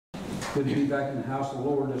Good to be back in the house of the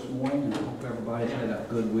Lord this morning, and I hope everybody's had a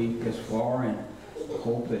good week this far, and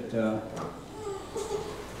hope that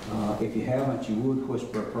if you haven't, you would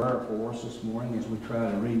whisper a prayer for us this morning as we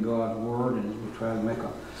try to read God's Word and as we try to make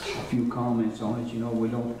a few comments on it. You know, we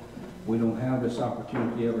don't have this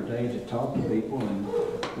opportunity every day to talk to people, and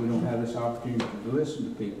we don't have this opportunity to listen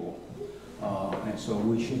to people, and so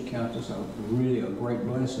we should count this really a great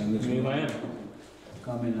blessing this morning.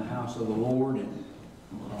 Come in the house of the Lord and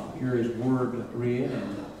hear His Word read,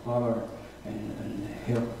 and Father, and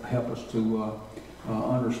help us to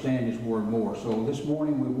understand His Word more. So this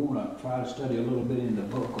morning we want to try to study a little bit in the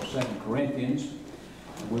book of 2 Corinthians.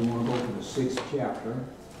 And we want to go to the 6th chapter.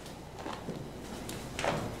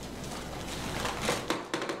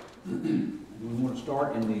 And we want to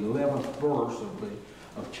start in the 11th verse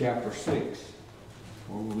of chapter 6,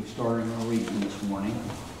 where we'll be starting our reading this morning.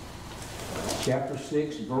 Chapter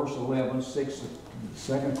 6, verse 11,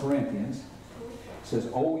 2 Corinthians, says,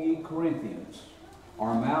 O ye Corinthians,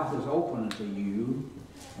 our mouth is open unto you,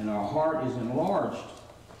 and our heart is enlarged.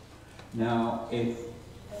 Now,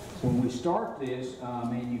 when we start this,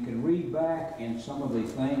 you can read back in some of the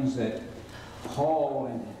things that Paul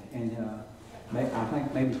and I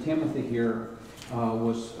think maybe Timothy here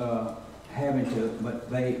was having to, but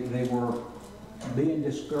they were being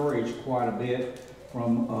discouraged quite a bit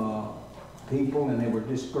from people, and they were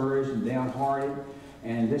discouraged and downhearted.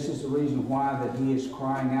 And this is the reason why that he is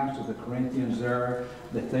crying out to the Corinthians there,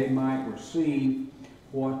 that they might receive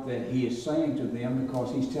what that he is saying to them,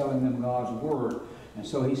 because he's telling them God's Word. And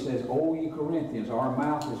so he says, O ye Corinthians, our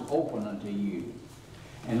mouth is open unto you.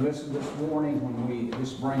 And listen, this morning,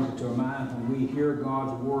 this brings it to our mind, when we hear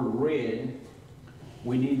God's Word read,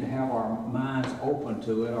 we need to have our minds open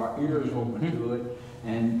to it, our ears open to it,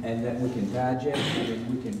 and that we can digest it and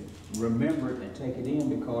we can remember it and take it in,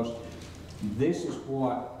 because this is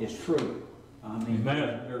what is true.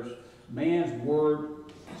 There's man's word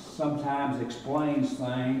sometimes explains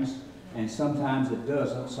things, and sometimes it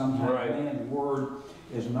doesn't. Sometimes man's word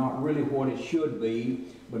is not really what it should be,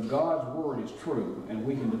 but God's word is true, and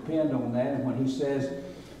we can depend on that. And when he says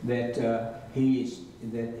that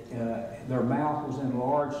their mouth was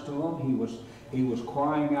enlarged to them, he was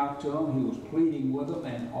crying out to them, he was pleading with them,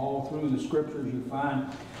 and all through the scriptures you find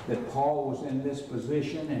that Paul was in this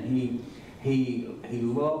position, and he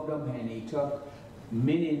loved them, and he took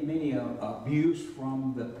many abuse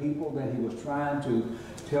from the people that he was trying to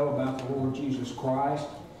tell about the Lord Jesus Christ,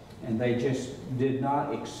 and they just did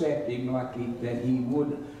not accept him like that he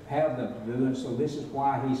would have them to do. And so this is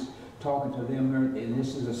why he's talking to them, and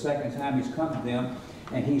this is the second time he's come to them,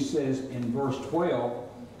 and he says in verse 12,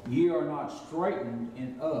 Ye are not straitened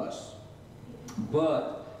in us,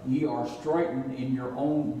 but ye are straitened in your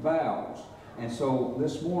own bowels. And so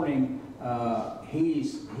this morning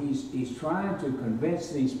he's trying to convince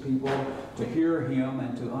these people to hear him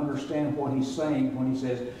and to understand what he's saying when he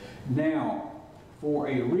says, Now, for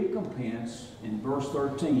a recompense, in verse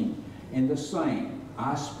 13, in the same,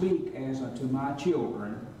 I speak as unto my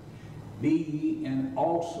children, be ye and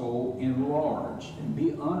also enlarged, and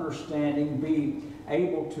be understanding, be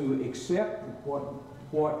able to accept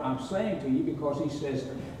what I'm saying to you, because he says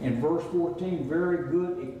in verse 14, very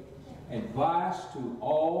good advice to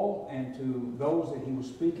all and to those that he was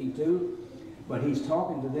speaking to, but he's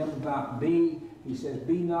talking to them about he says,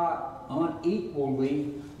 be not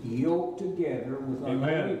unequally yoked together with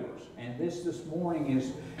unbelievers. And this morning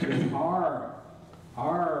is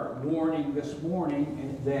our warning this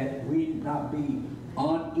morning, that we not be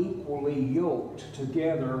unequally yoked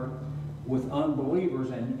together with unbelievers.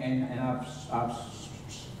 And I've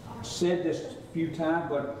said this a few times,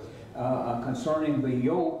 but concerning the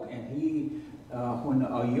yoke, and when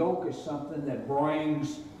a yoke is something that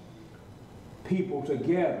brings people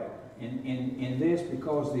together in this,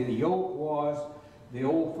 because the yoke was the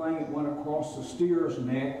old thing that went across the steer's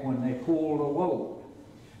neck when they pulled a load.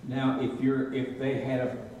 Now, if they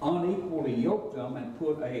had unequally yoked them and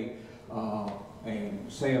put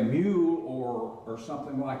say a mule or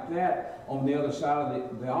something like that on the other side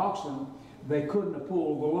of the oxen, they couldn't have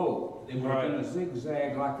pulled the load. They would have been a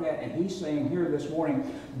zigzag like that. And he's saying here this morning,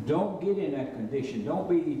 don't get in that condition. Don't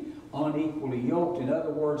be unequally yoked. In other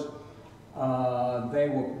words, they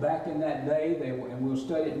were, back in that day, and we'll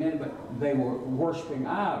study it in a minute, but they were worshiping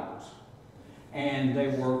idols. And they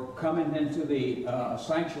were coming into the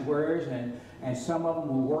sanctuaries, and some of them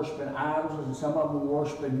were worshiping idols, and some of them were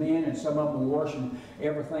worshiping men, and some of them were worshiping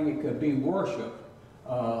everything that could be worshipped.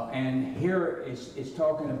 And here it's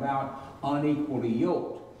talking about unequally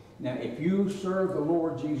yoked. Now, if you serve the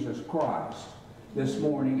Lord Jesus Christ this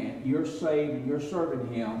morning, and you're saved and you're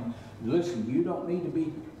serving Him, listen, you don't need to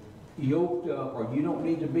be yoked up, or you don't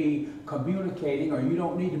need to be communicating, or you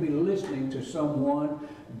don't need to be listening to someone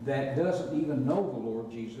that doesn't even know the Lord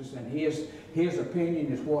Jesus, and his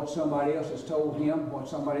opinion is what somebody else has told him, what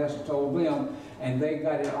somebody else has told them, and they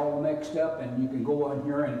got it all mixed up, and you can go in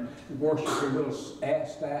here and worship your little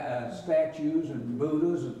statues and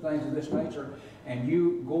Buddhas and things of this nature, and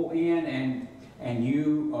you go in and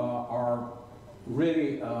you are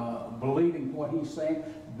really believing what he's saying.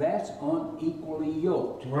 That's unequally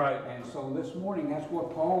yoked. Right. And so this morning, that's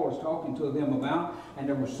what Paul was talking to them about. And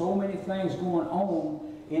there were so many things going on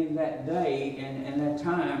in that day and that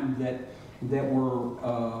time that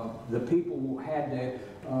were the people had to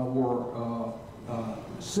were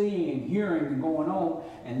seeing and hearing and going on.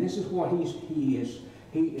 And this is what he is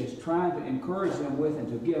trying to encourage them with, and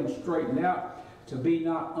to get them straightened out, to be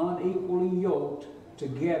not unequally yoked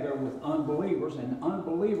together with unbelievers. And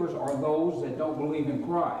unbelievers are those that don't believe in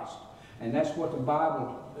Christ. And that's what the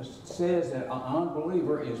Bible says, that an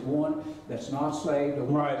unbeliever is one that's not saved, or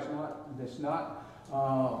one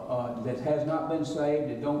that has not been saved,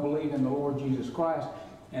 that don't believe in the Lord Jesus Christ.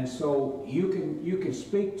 And so you can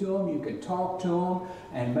speak to them, you can talk to them,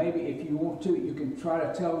 and maybe if you want to, you can try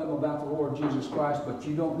to tell them about the Lord Jesus Christ, but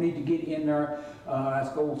you don't need to get in there,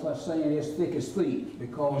 as the old saying is, thick as thieves,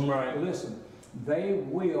 because listen, they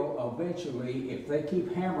will eventually, if they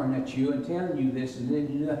keep hammering at you and telling you this, and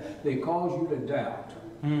then they cause you to doubt.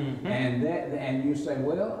 Mm-hmm. And you say,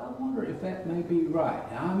 well, I wonder if that may be right.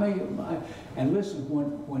 And listen,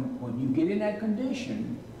 when you get in that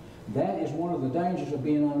condition, that is one of the dangers of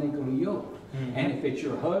being unequally yoked. Mm-hmm. And if it's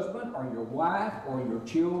your husband or your wife or your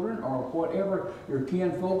children or whatever, your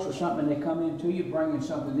kin folks or something, they come into you, bringing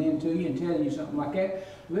something into you and telling you something like that,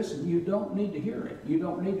 listen, you don't need to hear it. You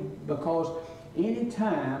don't need to, because any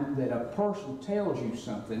time that a person tells you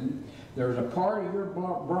something, there's a part of your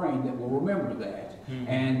brain that will remember that. Mm-hmm.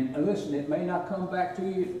 And listen, it may not come back to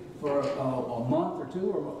you for a month or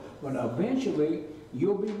two, but eventually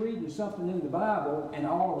you'll be reading something in the Bible, and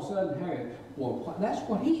all of a sudden, hey, well, that's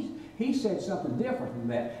what he said something different than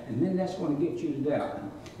that, and then that's going to get you to doubt.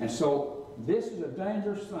 And so this is a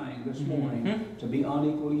dangerous thing this morning, to be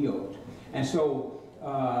unequally yoked. And so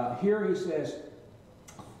here he says,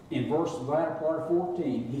 in the latter part of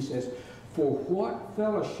 14, he says, for what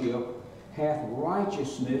fellowship hath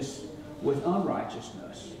righteousness with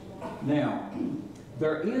unrighteousness? Now,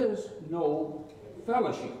 there is no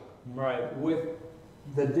fellowship with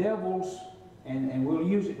the devil's, and we'll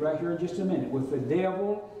use it right here in just a minute, with the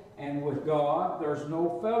devil and with God. There's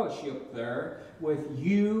no fellowship there with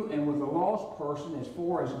you and with a lost person as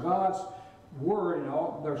far as God's word and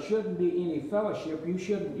all. There shouldn't be any fellowship. You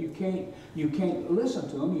can't listen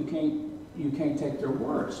to them. You can't take their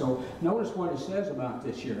word. So notice what it says about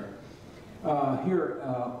this here.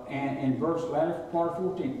 And in verse latter part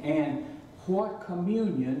 14, and what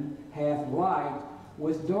communion hath light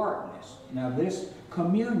with darkness? Now this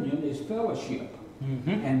communion is fellowship. Mm-hmm.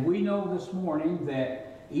 And we know this morning that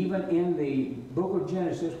even in the book of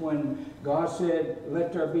Genesis, when God said,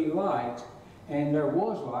 let there be light, and there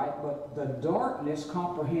was light, but the darkness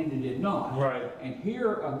comprehended it not. Right. And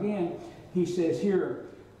here again, he says here,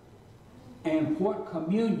 and what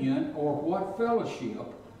communion or what fellowship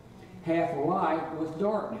hath light with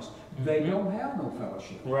darkness? Mm-hmm. They don't have no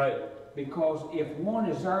fellowship. Right. Because if one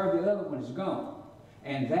is there, the other one is gone.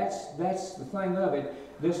 And that's the thing of it.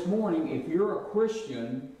 This morning, if you're a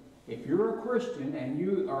Christian and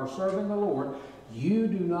you are serving the Lord, you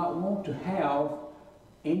do not want to have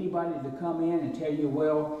anybody to come in and tell you,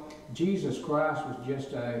 well, Jesus Christ was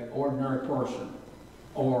just an ordinary person,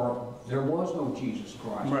 or there was no Jesus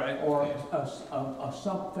Christ, or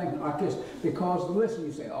something like this. Because listen,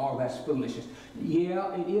 you say, oh, that's foolishness.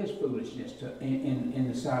 Yeah, it is foolishness in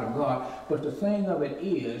the sight of God. But the thing of it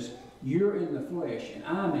is, you're in the flesh, and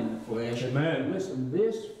I'm in the flesh. Amen. And listen,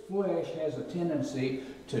 this flesh has a tendency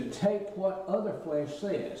to take what other flesh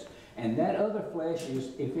says, and that other flesh is,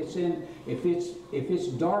 if it's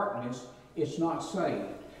darkness, it's not saved.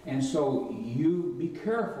 And so you be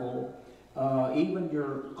careful, even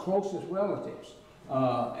your closest relatives,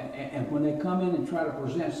 and when they come in and try to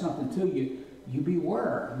present something to you, you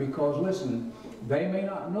beware, because listen, they may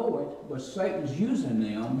not know it, but Satan's using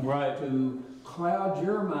them to cloud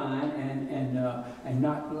your mind and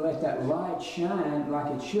not let that light shine like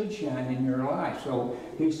it should shine in your life. So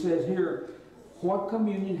he says here, what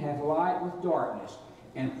communion hath light with darkness,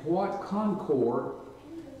 and what concord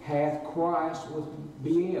hath Christ with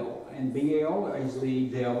Belial? And Belial is the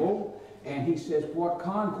devil. And he says, what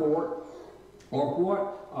concord, or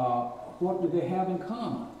what do they have in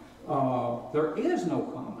common? There is no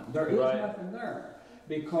common. There is nothing there,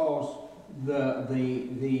 because the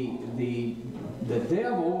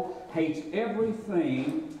devil hates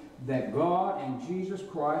everything that God and Jesus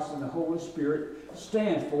Christ and the Holy Spirit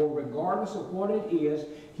stand for, regardless of what it is.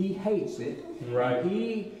 He hates it. Right.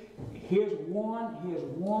 His one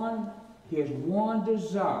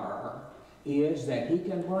desire is that he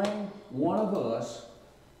can bring one of us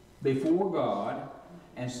before God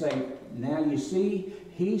and say, now you see,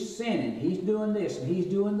 he's sinning, he's doing this and he's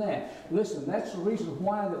doing that. Listen, that's the reason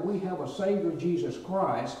why that we have a Savior, Jesus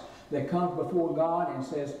Christ, that comes before God and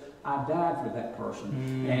says, I died for that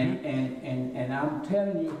person. And I'm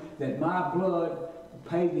telling you that my blood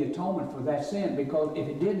paid the atonement for that sin, because if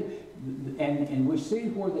it didn't, and we see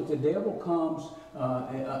where that the devil comes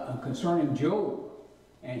concerning Job.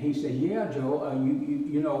 And he said, yeah, Job,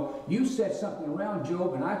 you know, you set something around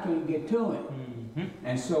Job and I can't get to him.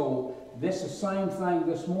 And so this is the same thing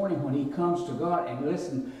this morning when he comes to God. And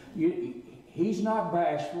listen, he's not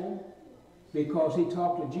bashful, because he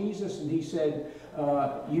talked to Jesus and he said,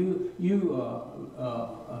 you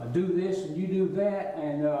do this and you do that.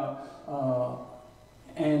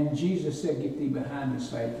 And Jesus said, get thee behind me,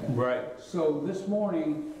 Satan. Right. So this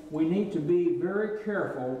morning, we need to be very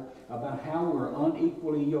careful about how we're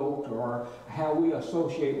unequally yoked, or how we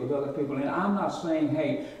associate with other people. And I'm not saying,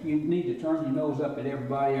 hey, you need to turn your nose up at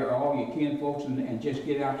everybody or all your kin folks and just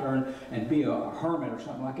get out there and be a hermit or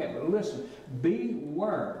something like that. But listen,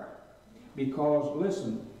 beware, because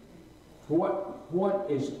listen, what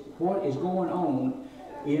is going on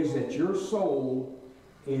is that your soul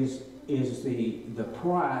is the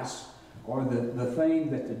price, or the thing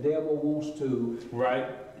that the devil wants to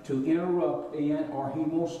interrupt in, or he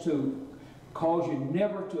wants to cause you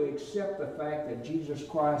never to accept the fact that Jesus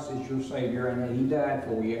Christ is your Savior and that he died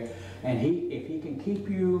for you. And if he can keep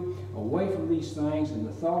you away from these things and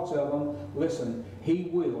the thoughts of them, listen, he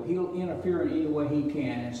will. He'll interfere in any way he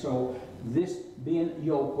can. And so this being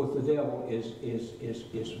yoked with the devil is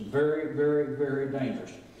very, very, very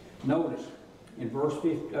dangerous. Notice in verse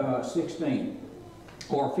 16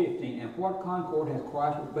 or 15, and what concord hath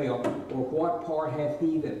Christ with Baal, or what part hath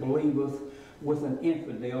he that believeth with an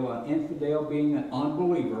infidel being an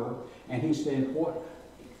unbeliever? And he said,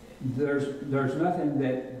 there's nothing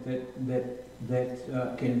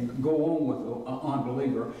that can go on with an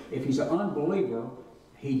unbeliever. If he's an unbeliever,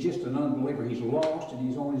 he's just an unbeliever. He's lost and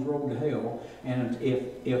he's on his road to hell. And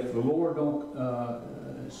if the Lord don't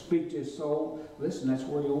speak to his soul, listen, that's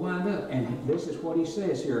where you'll wind up. And this is what he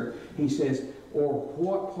says here. He says, or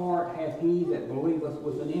what part hath he that believeth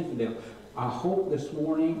with an infidel? I hope this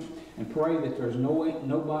morning and pray that there's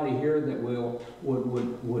nobody here that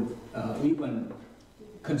would even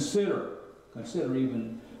consider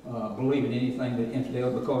even believing anything that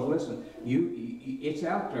infidel, because listen, it's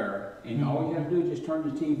out there, and all you have to do is just turn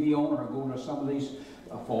the TV on or go to some of these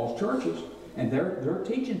false churches, and they're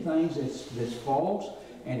teaching things that's false.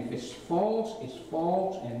 And if it's false, it's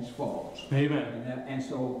false, and it's false. Amen. And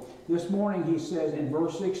so this morning he says in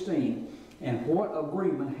verse 16, and what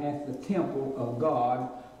agreement hath the temple of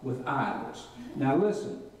God with idols? Now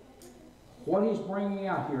listen, what he's bringing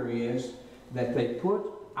out here is that they put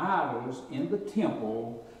idols in the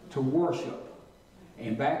temple to worship.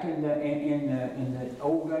 And back in the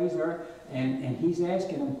old days there, and he's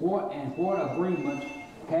asking them, what agreement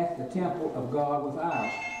hath the temple of God with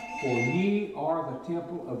idols? For ye are the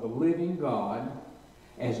temple of the living God,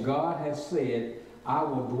 as God hath said, I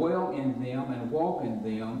will dwell in them and walk in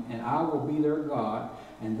them, and I will be their God,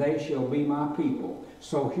 and they shall be my people.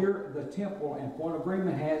 So here the temple, and what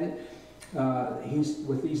agreement had it? He's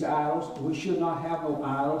with these idols. We should not have no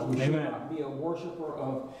idols. We should not be a worshiper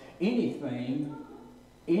of anything,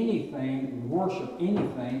 worship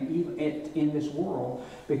anything, even in this world,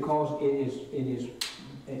 because it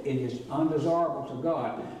is undesirable to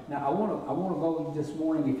God. Now I want to go this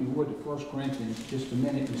morning, if you would, to 1 Corinthians just a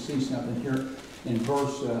minute and see something here in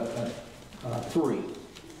verse 3. 1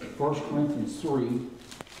 Corinthians 3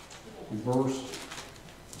 and verse,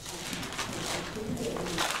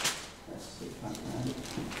 let's see if I can find it.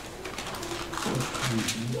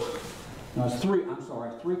 No, it's 3, I'm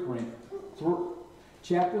sorry, 3 Corinthians,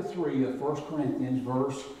 chapter 3 of 1 Corinthians,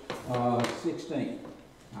 verse 16.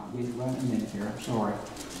 I'll get it right in a minute here, I'm sorry.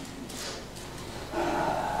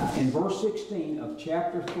 In verse 16 of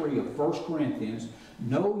chapter 3 of 1 Corinthians,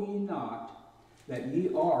 know ye not that ye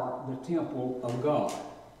are the temple of God.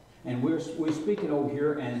 And we're speaking over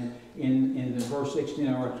here and in the verse 16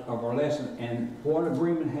 of our lesson, and what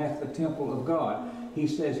agreement hath the temple of God? He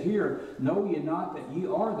says here, know ye not that ye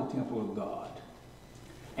are the temple of God.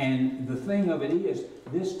 And the thing of it is,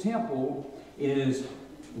 this temple is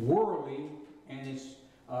worldly, and it's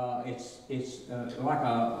It's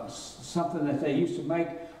like something that they used to make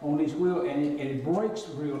on these wheels, and it breaks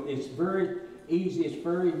real. It's very easy. It's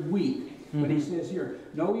very weak. But he says here,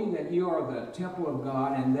 know ye that you are the temple of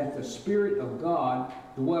God, and that the Spirit of God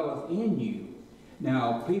dwelleth in you.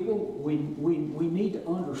 Now, people, we need to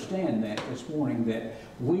understand that this morning, that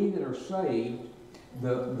we that are saved, we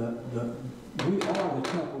are the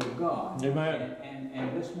temple of God. Amen.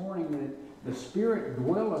 And this morning, that the Spirit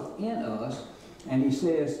dwelleth in us, and he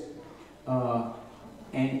says,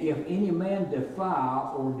 and if any man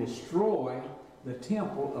defile or destroy the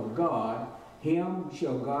temple of God, him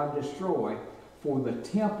shall God destroy, for the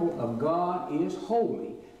temple of God is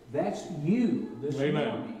holy. That's you this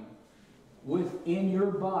morning. Within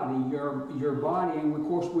your body, your body, and of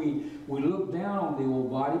course we look down on the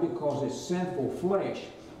old body because it's sinful flesh,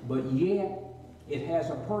 but yet it has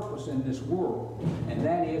a purpose in this world, and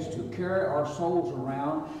that is to carry our souls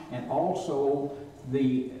around, and also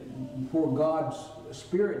where God's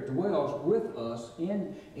Spirit dwells with us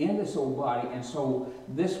in this old body. And so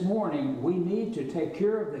this morning we need to take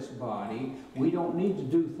care of this body. We don't need to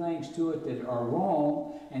do things to it that are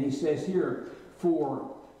wrong. And he says here,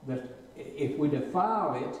 if we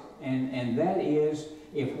defile it, and that is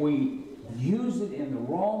if we use it in the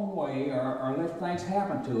wrong way or let things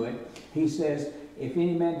happen to it, he says, if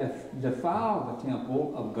any man defile the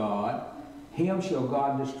temple of God, him shall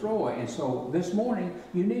God destroy. And so this morning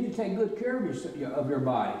you need to take good care of your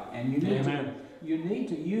body, and you need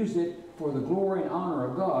to use it for the glory and honor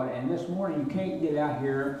of God. And this morning you can't get out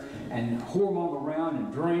here and whoremong around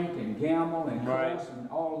and drink and gamble and cuss and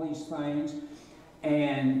all these things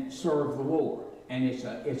and serve the Lord. And it's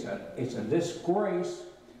a disgrace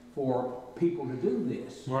for people to do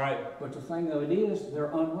this. Right. But the thing of it is,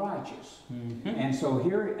 they're unrighteous. And so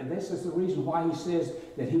here, and this is the reason why he says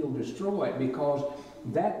that he'll destroy it, because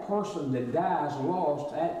that person that dies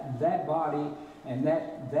lost, that body, and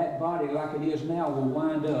that body like it is now will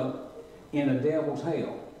wind up in a devil's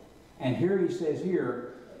hell. And here he says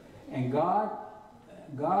here, and God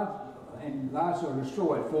shall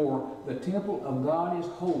destroy it, for the temple of God is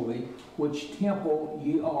holy, which temple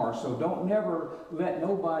ye are. So don't never let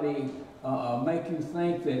nobody make you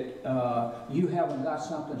think that you haven't got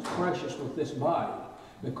something precious with this body,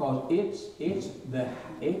 because it's the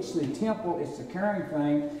temple, it's the carrying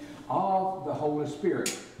thing of the Holy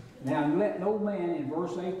Spirit. Now let no man, in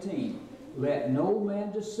verse 18, let no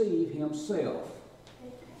man deceive himself.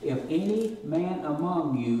 If any man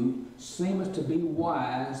among you seemeth to be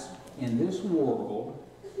wise in this world,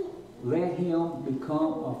 let him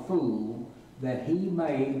become a fool, that he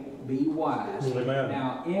may be wise. Amen.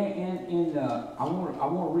 Now, I want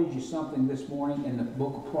to read you something this morning in the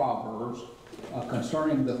book of Proverbs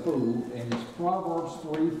concerning the fool, and it's Proverbs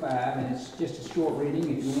 3:5, and it's just a short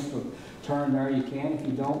reading. If you want to turn there, you can. If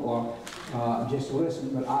you don't, well, just listen.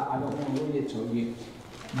 But I don't want to read it so that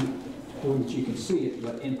you can see it.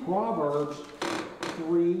 But in Proverbs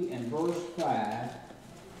 3 and verse 5,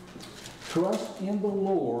 trust in the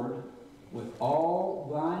Lord with all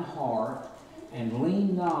thine heart, and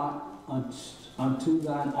lean not unto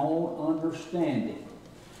thine own understanding.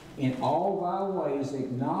 In all thy ways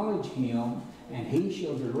acknowledge him, and he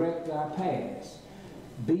shall direct thy paths.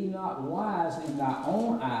 Be not wise in thy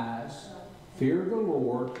own eyes. Fear the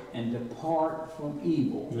Lord, and depart from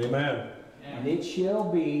evil. Amen. And it shall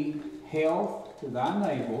be health to thy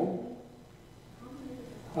navel,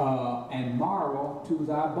 and marrow to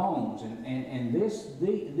thy bones. And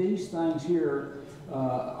these things here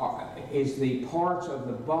is the parts of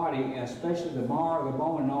the body, especially the marrow, the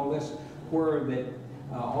bone, and all this, where that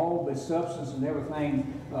all the substance and everything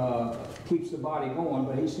keeps the body going.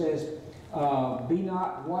 But he says, be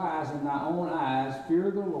not wise in thy own eyes,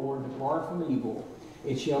 fear the Lord, depart from evil.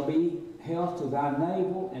 It shall be health to thy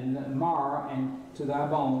navel, and marrow, and to thy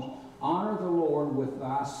bones. Honor the Lord with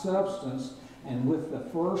thy substance, and with the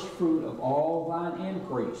first fruit of all thine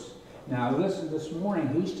increase. Now listen, this morning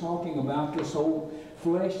he's talking about this old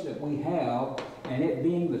flesh that we have, and it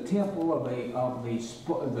being the temple of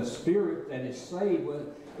the Spirit that is saved.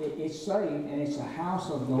 It's saved, and it's a house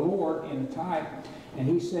of the Lord in type. And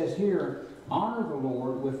he says here, honor the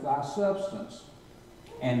Lord with thy substance.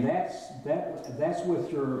 And that's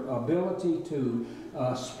with your ability to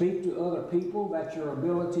speak to other people. That's your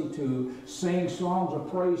ability to sing songs of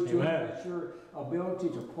praise to Him. That's your ability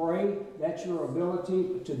to pray. That's your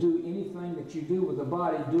ability to do anything that you do with the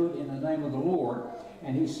body. Do it in the name of the Lord.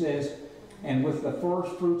 And he says, and with the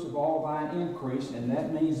first fruits of all thine increase. And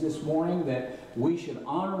that means this morning that we should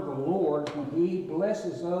honor the Lord when He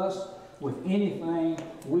blesses us with anything.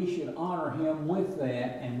 We should honor Him with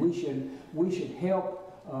that, and we should help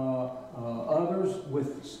others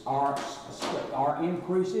with our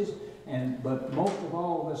increases. But most of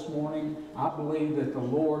all this morning, I believe that the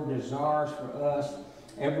Lord desires for us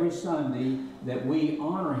every Sunday that we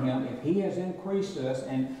honor Him. If He has increased us,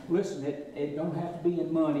 and listen, it don't have to be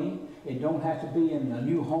in money, it don't have to be in a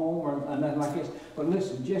new home or nothing like this, but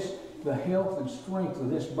listen, just the health and strength of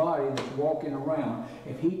this body that's walking around.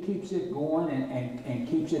 If He keeps it going and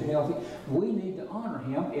keeps it healthy, we need to honor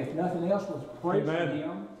Him. If nothing else, with praising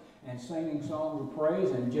Him and singing songs of praise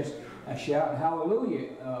and just shout hallelujah.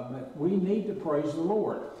 But we need to praise the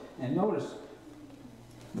Lord. And notice,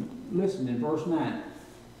 listen in verse 9.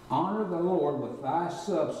 Honor the Lord with thy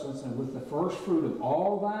substance and with the first fruit of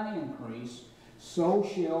all thy increase, so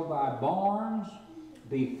shall thy barns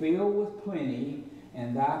be filled with plenty,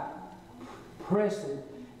 and thy pressed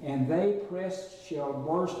shall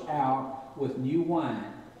burst out with new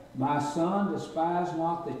wine. My son, despise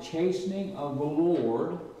not the chastening of the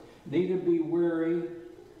Lord, neither be weary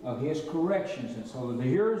of His corrections. And so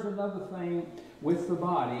here's another thing with the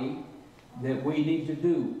body that we need to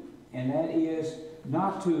do, and that is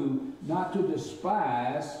not to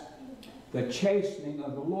despise the chastening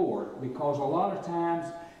of the Lord, because a lot of times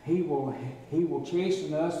He will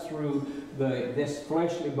chasten us through this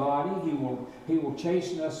fleshly body. He will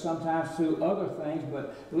chasten us sometimes through other things.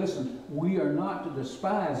 But listen, we are not to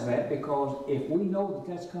despise that, because if we know that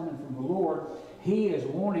that's coming from the Lord, He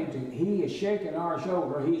is shaking our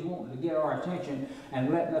shoulder. He's wanting to get our attention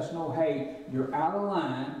and letting us know, hey, you're out of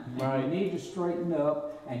line. Right. You need to straighten up,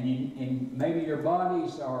 and maybe your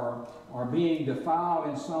bodies are being defiled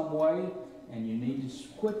in some way, and you need to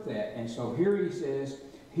quit that. And so here He says,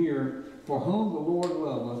 for whom the Lord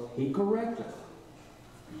loveth, He correcteth,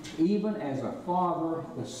 even as a father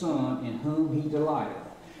the son in whom He delighteth.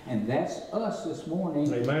 And that's us this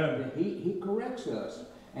morning. Amen. He corrects us.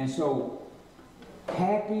 And so,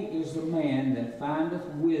 happy is the man that findeth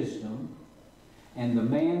wisdom, and the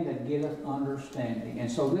man that getteth understanding. And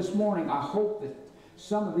so this morning, I hope that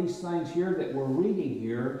some of these things here that we're reading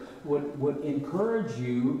here would encourage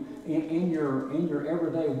you in your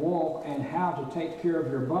everyday walk, and how to take care of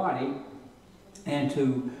your body and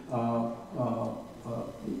to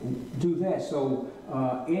do that. So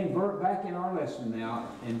back in our lesson now,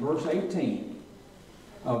 in verse 18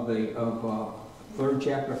 of the third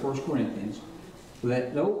chapter of 1 Corinthians,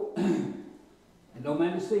 let no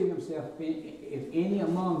man deceive himself. If any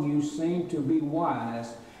among you seem to be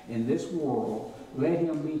wise in this world, let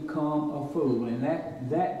him become a fool. And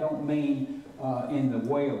that don't mean in the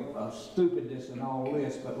way of stupidness and all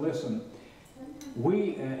this, but listen,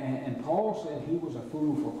 and Paul said he was a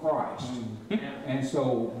fool for Christ. And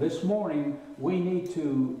so this morning we need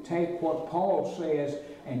to take what Paul says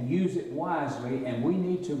and use it wisely, and we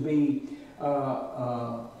need to be,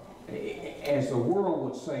 as the world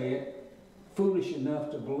would say it, foolish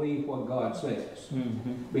enough to believe what God says.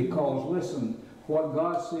 Because listen, what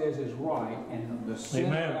God says is right, and the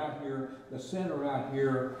sinner out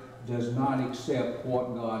here does not accept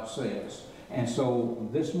what God says. And so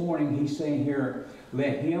this morning He's saying here,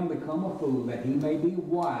 let him become a fool that he may be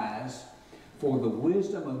wise, for the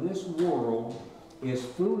wisdom of this world is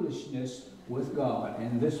foolishness with God.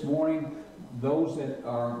 And this morning, those that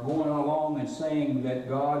are going along and saying that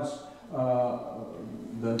God's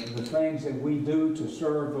the things that we do to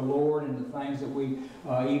serve the Lord, and the things that we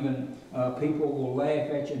people will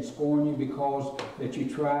laugh at you and scorn you because that you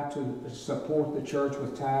try to support the church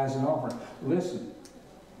with tithes and offerings. Listen,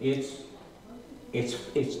 it's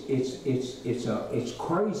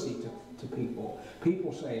crazy to people.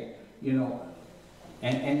 People say,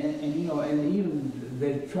 and even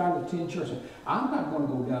they try to attend church. I'm not going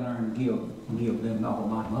to go down there and give them all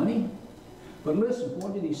my money. But listen,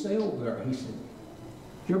 what did He say over there? He said,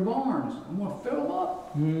 your barns, I'm going to fill them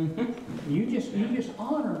up. You just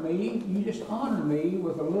honor me. You just honor me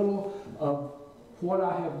with a little of what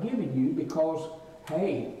I have given you, because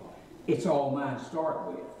hey, it's all mine to start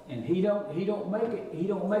with. And he don't make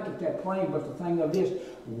it that plain. But the thing of this,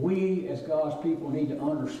 we as God's people need to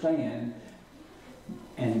understand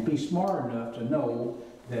and be smart enough to know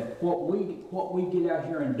that what we get out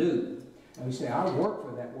here and do. And we say, I work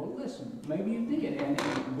for that. Well, listen, maybe you did, and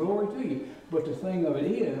glory to you. But the thing of it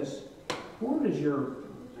is, where does your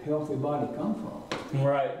healthy body come from?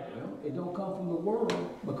 Right. Well, it don't come from the world,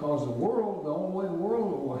 because the only way the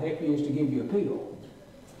world will help you is to give you a pill.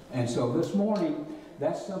 And so this morning,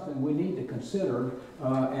 that's something we need to consider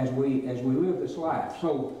as we live this life.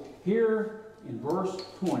 So here in verse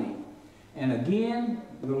 20, and again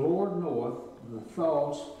the Lord knoweth the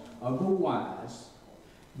thoughts of the wise,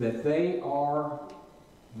 that they are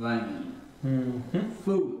vain,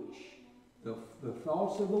 foolish. The the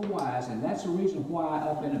thoughts of the wise, and that's the reason why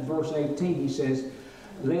up in verse 18 he says,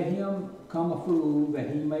 let him come a fool that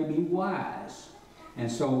he may be wise.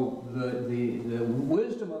 And so the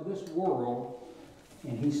wisdom of this world,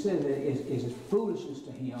 and he said that is foolishness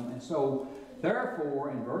to him. And so therefore,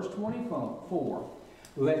 in verse 24,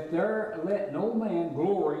 let no man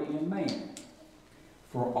glory in man,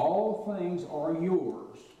 for all things are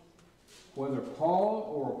yours, whether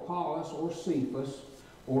Paul or Apollos or Cephas,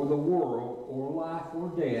 or the world, or life or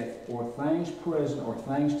death, or things present or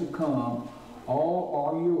things to come, all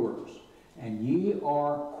are yours. And ye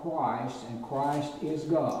are Christ, and Christ is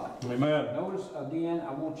God. Amen. Notice again,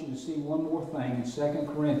 I want you to see one more thing in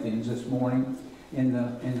 2 Corinthians this morning, in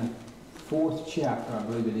the 4th chapter, I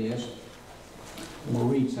believe it is. We'll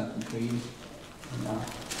read something to you. And,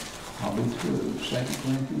 I'll be through. 2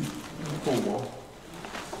 Corinthians 4.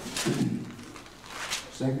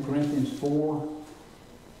 2 Corinthians 4,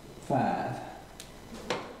 5.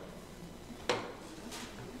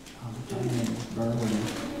 I'll be telling you, bear with me.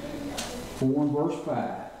 4 and verse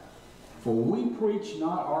 5. For we preach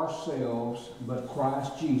not ourselves, but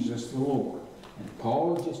Christ Jesus the Lord. And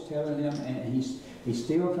Paul is just telling them, and he's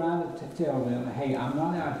still trying to tell them, hey, I'm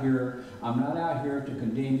not out here to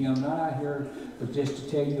condemn you. I'm not out here but just to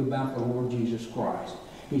tell you about the Lord Jesus Christ.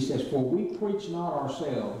 He says, for we preach not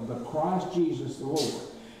ourselves, but Christ Jesus the Lord,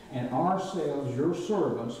 and ourselves your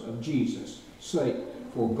servants of Jesus' sake.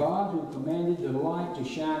 For God, who commanded the light to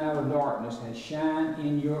shine out of darkness, has shined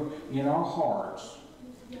in our hearts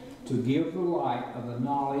to give the light of the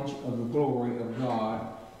knowledge of the glory of God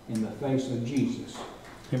in the face of Jesus.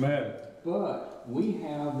 Amen. But we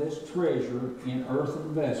have this treasure in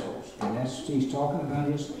earthen vessels, and he's talking about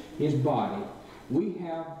his body. We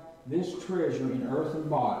have this treasure in earthen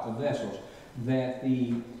vessels, that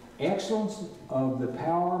the excellence of the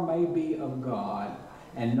power may be of God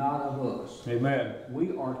and not of us. Amen.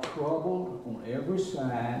 We are troubled on every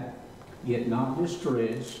side, yet not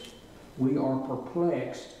distressed. We are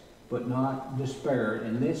perplexed, but not despaired.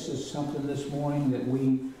 And this is something this morning that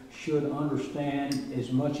we should understand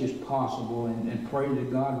as much as possible, and pray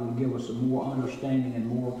that God will give us a more understanding and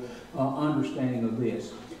more understanding of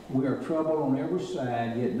this. We are troubled on every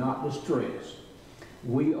side, yet not distressed.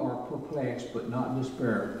 We are perplexed, but not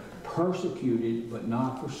despaired. Persecuted, but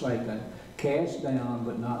not forsaken. Cast down,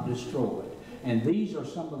 but not destroyed. And these are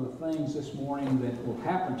some of the things this morning that will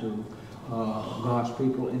happen to God's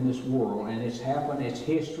people in this world. And it's happened, it's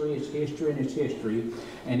history, and it's history.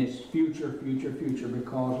 And it's future,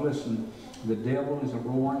 because, listen, the devil is a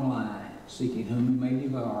roaring lion, seeking whom he may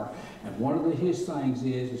devour. And one of his things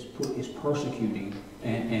is persecuting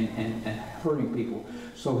and hurting people.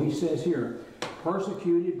 So he says here,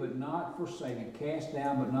 persecuted but not forsaken, cast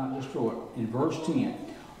down but not destroyed. In verse 10,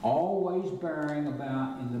 always bearing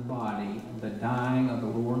about in the body the dying of the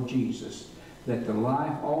Lord Jesus, that the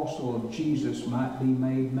life also of Jesus might be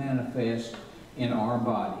made manifest in our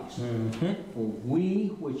bodies. For we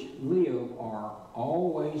which live are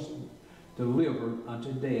always delivered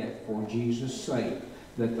unto death for Jesus' sake,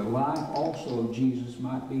 that the life also of Jesus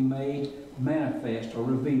might be made manifest or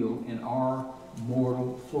revealed in our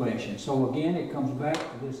mortal flesh. And so again, it comes back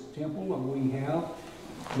to this temple that we have.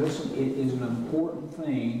 Listen, it is an important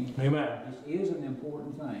thing. Amen. It is an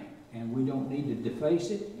important thing, and we don't need to deface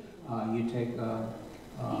it. You take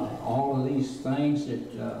all of these things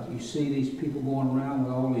that you see these people going around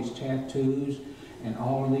with all these tattoos and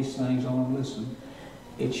all of these things on them. Listen,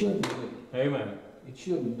 it shouldn't be. Amen. It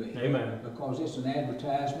shouldn't be. Amen. Because it's an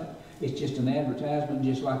advertisement. It's just an advertisement,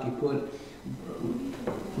 just like you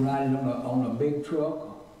ride it on a big truck,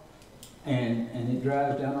 and it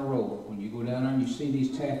drives down the road. When you go down there and you see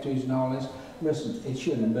these tattoos and all this, listen, it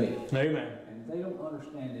shouldn't be. Amen. And they don't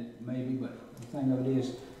understand it, maybe, but the thing of it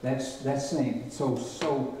is, that's sin. So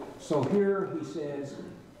here he says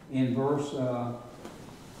in verse 11,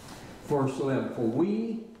 for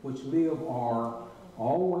we which live are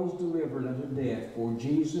always delivered unto death for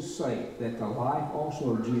Jesus' sake, that the life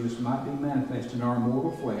also of Jesus might be manifest in our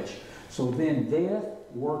mortal flesh. So then death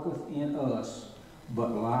worketh in us, but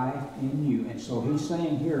life in you. And so he's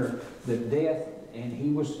saying here that death, and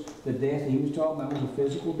the death he was talking about was a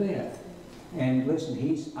physical death. And listen,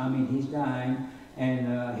 he's dying,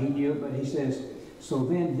 and he knew it, but he says, so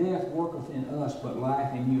then death worketh in us, but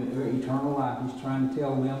life in you, eternal life. He's trying to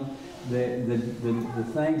tell them that the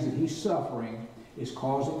things that he's suffering is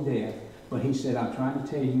causing death. But he said, I'm trying to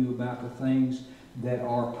tell you about the things that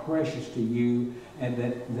are precious to you and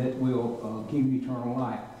that will give you eternal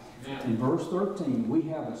life. In verse 13, we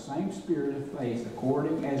have the same spirit of faith,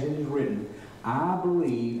 according as it is written, I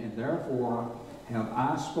believe, and therefore have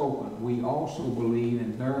I spoken. We also believe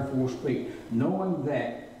and therefore speak, knowing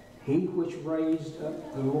that he which raised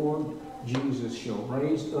up the Lord Jesus shall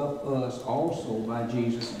raise up us also by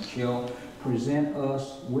Jesus, and shall present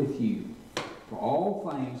us with you. For all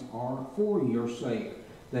things are for your sake,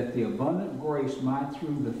 that the abundant grace might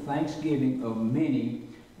through the thanksgiving of many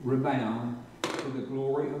rebound to the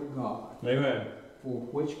glory of God. Amen. For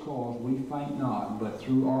which cause we faint not, but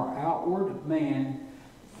through our outward man,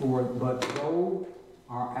 but though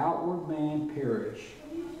our outward man perish,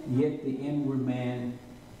 yet the inward man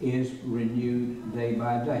is renewed day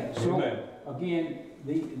by day. So again,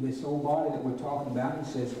 this old body that we're talking about,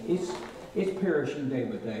 he says it's perishing day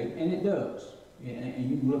by day, and it does. And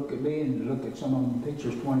you can look at me and look at some of the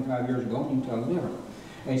pictures 25 years ago, and you can tell the difference.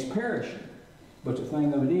 It's perishing, but the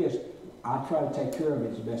thing of it is, I try to take care of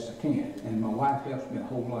it as best I can, and my wife helps me a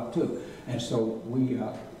whole lot too. And so we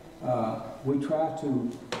try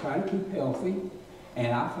to keep healthy,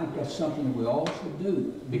 and I think that's something that we all should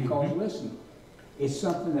do, because listen, it's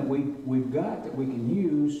something that we've got that we can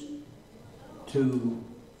use to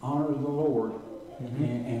honor the Lord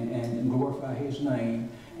and glorify His name,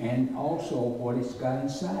 and also what it's got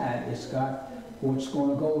inside, it's got what's going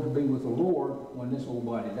to go to be with the Lord when this old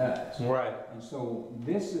body dies. Right. And so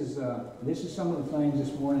this is some of the things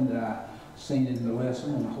this morning that I've seen in the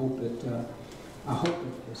lesson, and I hope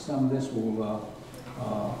that some of this will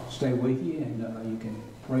stay with you, and you can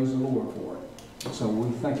praise the Lord for it. So we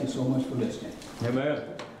thank you so much for listening. Amen.